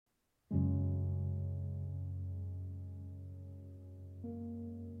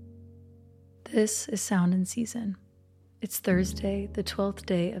This is Sound in Season. It's Thursday, the 12th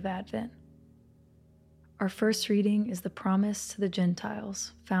day of Advent. Our first reading is the promise to the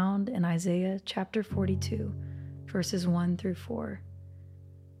Gentiles found in Isaiah chapter 42, verses 1 through 4.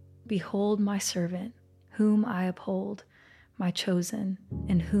 Behold my servant, whom I uphold, my chosen,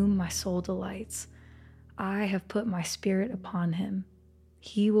 in whom my soul delights. I have put my spirit upon him.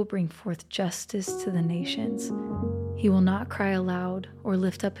 He will bring forth justice to the nations. He will not cry aloud or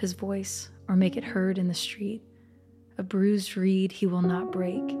lift up his voice or make it heard in the street. A bruised reed he will not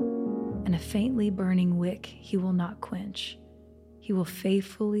break, and a faintly burning wick he will not quench. He will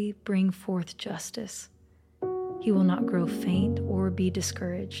faithfully bring forth justice. He will not grow faint or be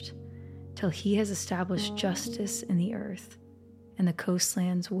discouraged till he has established justice in the earth, and the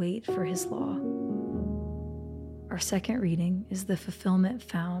coastlands wait for his law. Our second reading is the fulfillment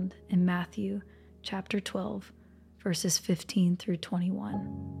found in Matthew chapter 12, verses 15 through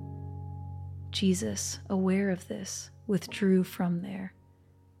 21. Jesus, aware of this, withdrew from there,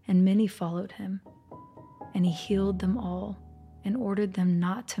 and many followed him. And he healed them all and ordered them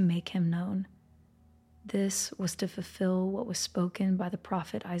not to make him known. This was to fulfill what was spoken by the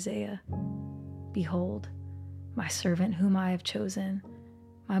prophet Isaiah. Behold, my servant whom I have chosen,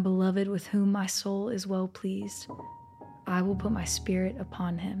 my beloved with whom my soul is well pleased. I will put my spirit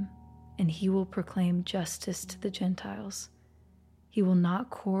upon him, and he will proclaim justice to the Gentiles. He will not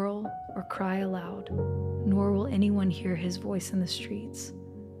quarrel or cry aloud, nor will anyone hear his voice in the streets.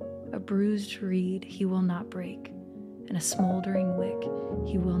 A bruised reed he will not break, and a smoldering wick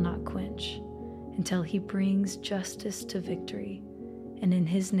he will not quench, until he brings justice to victory, and in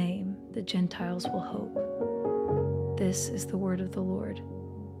his name the Gentiles will hope. This is the word of the Lord.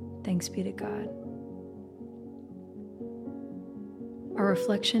 Thanks be to God. Our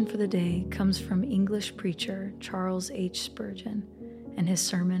reflection for the day comes from English preacher Charles H. Spurgeon and his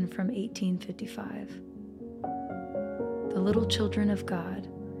sermon from 1855. The little children of God,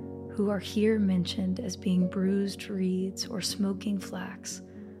 who are here mentioned as being bruised reeds or smoking flax,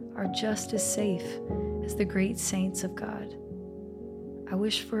 are just as safe as the great saints of God. I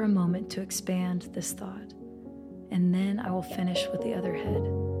wish for a moment to expand this thought, and then I will finish with the other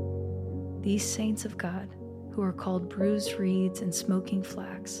head. These saints of God, who are called bruised reeds and smoking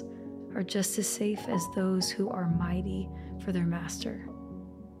flax, are just as safe as those who are mighty for their master,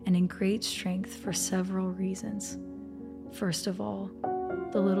 and in great strength for several reasons. First of all,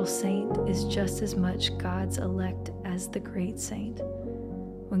 the little saint is just as much God's elect as the great saint.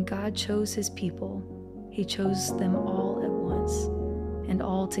 When God chose his people, he chose them all at once and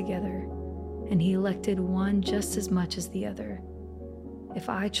all together, and he elected one just as much as the other. If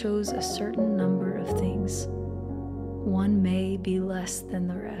I chose a certain number of things, one may be less than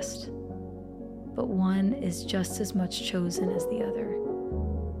the rest, but one is just as much chosen as the other.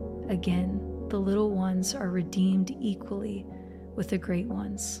 Again, the little ones are redeemed equally with the great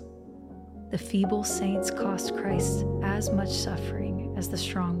ones. The feeble saints cost Christ as much suffering as the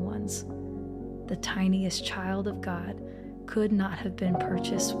strong ones. The tiniest child of God could not have been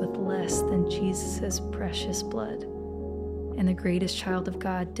purchased with less than Jesus' precious blood, and the greatest child of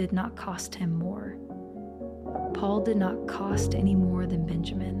God did not cost him more. Paul did not cost any more than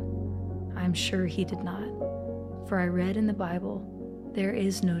Benjamin. I am sure he did not, for I read in the Bible, there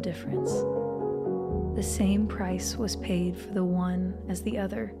is no difference. The same price was paid for the one as the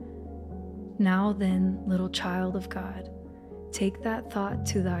other. Now then, little child of God, take that thought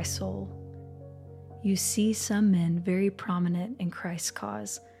to thy soul. You see some men very prominent in Christ's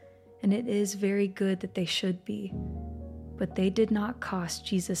cause, and it is very good that they should be, but they did not cost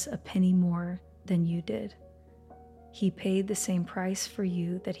Jesus a penny more than you did. He paid the same price for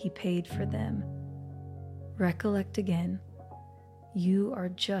you that he paid for them. Recollect again, you are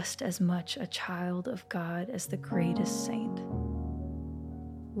just as much a child of God as the greatest saint.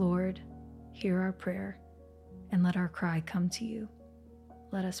 Lord, hear our prayer, and let our cry come to you.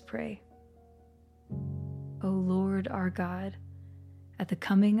 Let us pray. O Lord our God, at the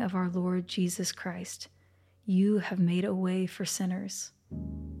coming of our Lord Jesus Christ, you have made a way for sinners.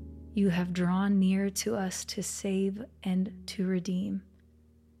 You have drawn near to us to save and to redeem.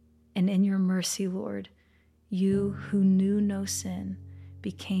 And in your mercy, Lord, you who knew no sin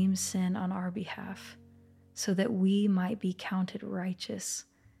became sin on our behalf, so that we might be counted righteous.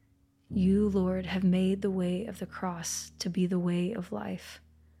 You, Lord, have made the way of the cross to be the way of life.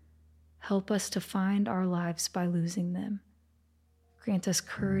 Help us to find our lives by losing them. Grant us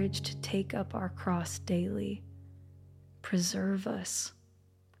courage to take up our cross daily. Preserve us.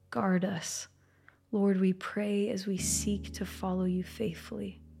 Guard us. Lord, we pray as we seek to follow you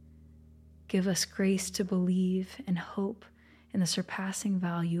faithfully. Give us grace to believe and hope in the surpassing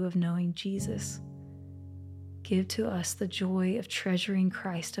value of knowing Jesus. Give to us the joy of treasuring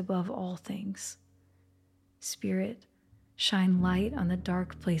Christ above all things. Spirit, shine light on the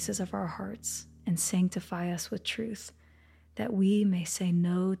dark places of our hearts and sanctify us with truth, that we may say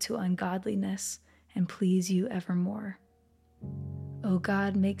no to ungodliness and please you evermore. O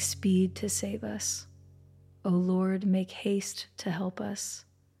God, make speed to save us. O Lord, make haste to help us.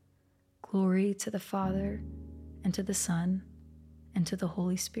 Glory to the Father, and to the Son, and to the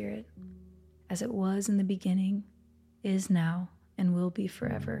Holy Spirit, as it was in the beginning, is now, and will be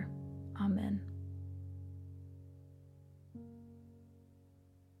forever. Amen.